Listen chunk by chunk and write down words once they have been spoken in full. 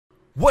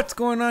What's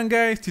going on,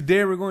 guys?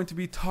 Today we're going to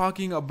be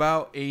talking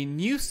about a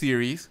new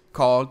series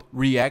called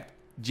React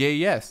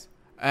JS.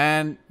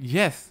 And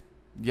yes,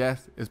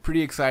 it's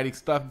pretty exciting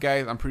stuff,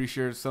 guys. I'm pretty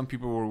sure some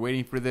people were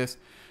waiting for this.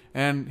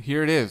 And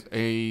here it is,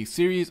 a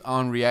series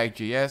on React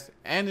JS.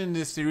 And in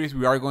this series,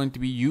 we are going to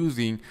be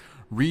using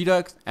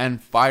Redux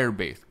and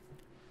Firebase.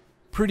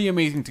 Pretty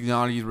amazing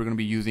technologies we're going to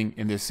be using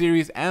in this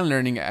series and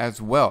learning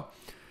as well.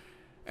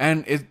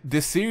 And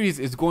this series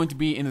is going to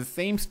be in the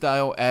same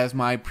style as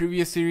my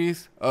previous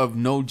series of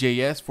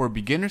Node.js for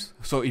beginners.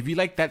 So if you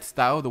like that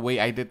style, the way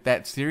I did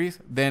that series,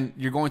 then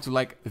you're going to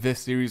like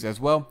this series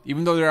as well.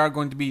 Even though there are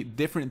going to be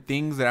different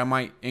things that I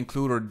might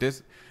include or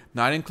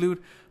not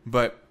include,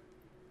 but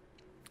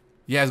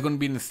yeah, it's going to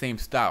be in the same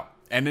style.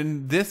 And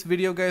in this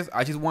video, guys,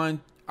 I just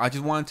wanted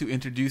to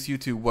introduce you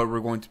to what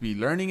we're going to be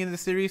learning in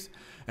this series,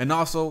 and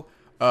also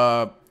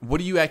what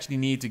do you actually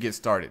need to get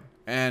started.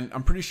 And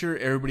I'm pretty sure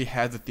everybody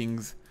has the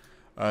things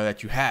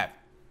that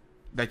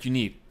you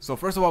need. So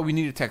first of all, we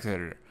need a text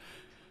editor.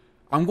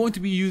 I'm going to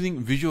be using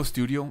Visual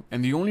Studio,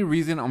 and the only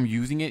reason I'm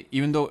using it,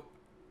 even though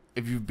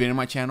if you've been in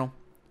my channel,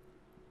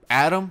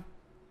 Atom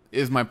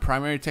is my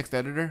primary text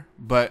editor,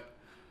 but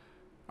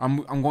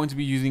I'm going to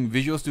be using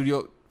Visual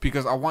Studio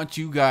because I want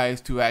you guys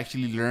to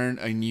actually learn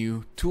a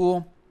new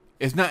tool.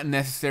 It's not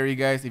necessary,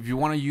 guys. If you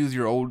want to use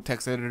your old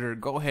text editor,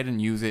 go ahead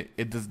and use it.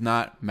 It does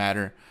not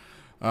matter.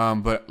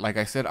 But like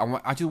I said,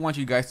 I just want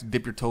you guys to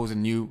dip your toes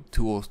in new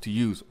tools to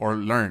use or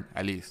learn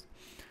at least.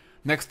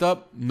 Next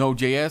up,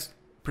 Node.js,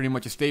 pretty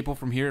much a staple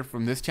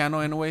from this channel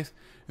anyways.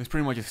 It's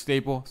pretty much a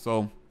staple.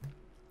 So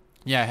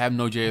yeah, I have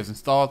Node.js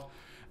installed.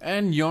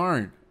 And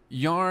Yarn.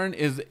 Yarn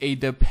is a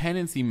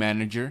dependency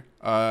manager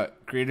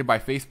created by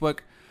Facebook.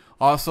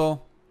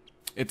 Also,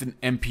 it's an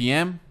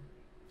NPM.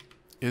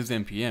 Is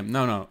NPM?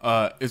 No.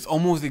 It's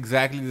almost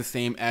exactly the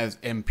same as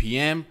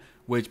NPM,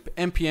 which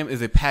NPM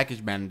is a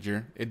package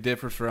manager. It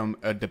differs from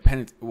a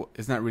dependency. Well,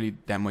 it's not really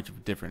that much of a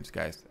difference,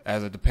 guys,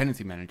 as a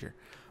dependency manager.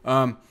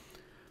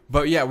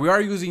 But yeah, we are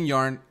using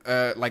Yarn.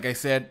 Like I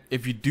said,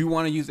 if you do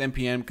want to use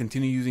NPM,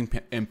 continue using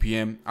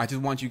NPM. I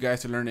just want you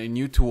guys to learn a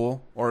new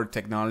tool or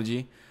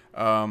technology,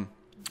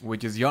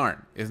 which is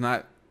Yarn. It's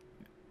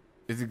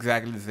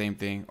exactly the same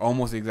thing,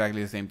 almost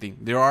exactly the same thing.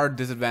 There are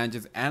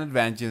disadvantages and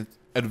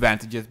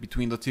advantages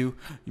between the two.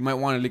 You might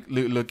want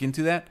to look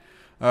into that.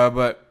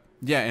 But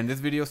yeah, in this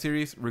video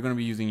series, we're going to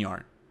be using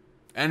Yarn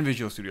and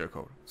Visual Studio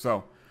Code.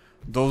 So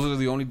those are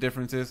the only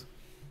differences.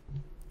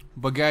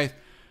 But guys,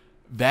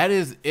 that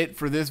is it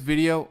for this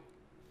video.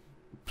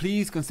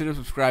 Please consider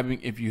subscribing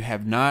if you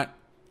have not.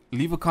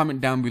 Leave a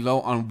comment down below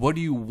on what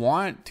do you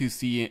want to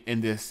see in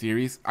this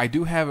series. I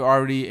do have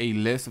already a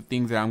list of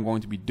things that I'm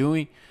going to be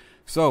doing.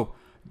 So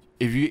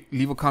if you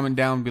leave a comment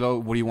down below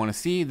what do you want to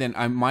see, then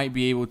I might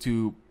be able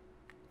to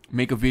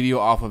make a video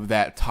off of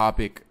that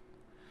topic.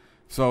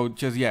 So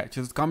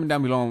just comment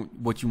down below on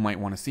what you might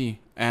want to see.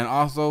 And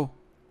also,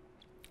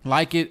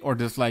 like it or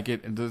dislike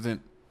it. It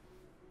doesn't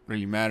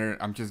really matter.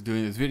 I'm just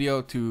doing this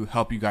video to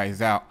help you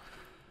guys out.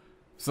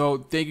 So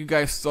thank you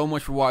guys so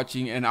much for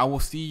watching, and I will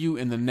see you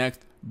in the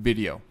next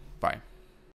video.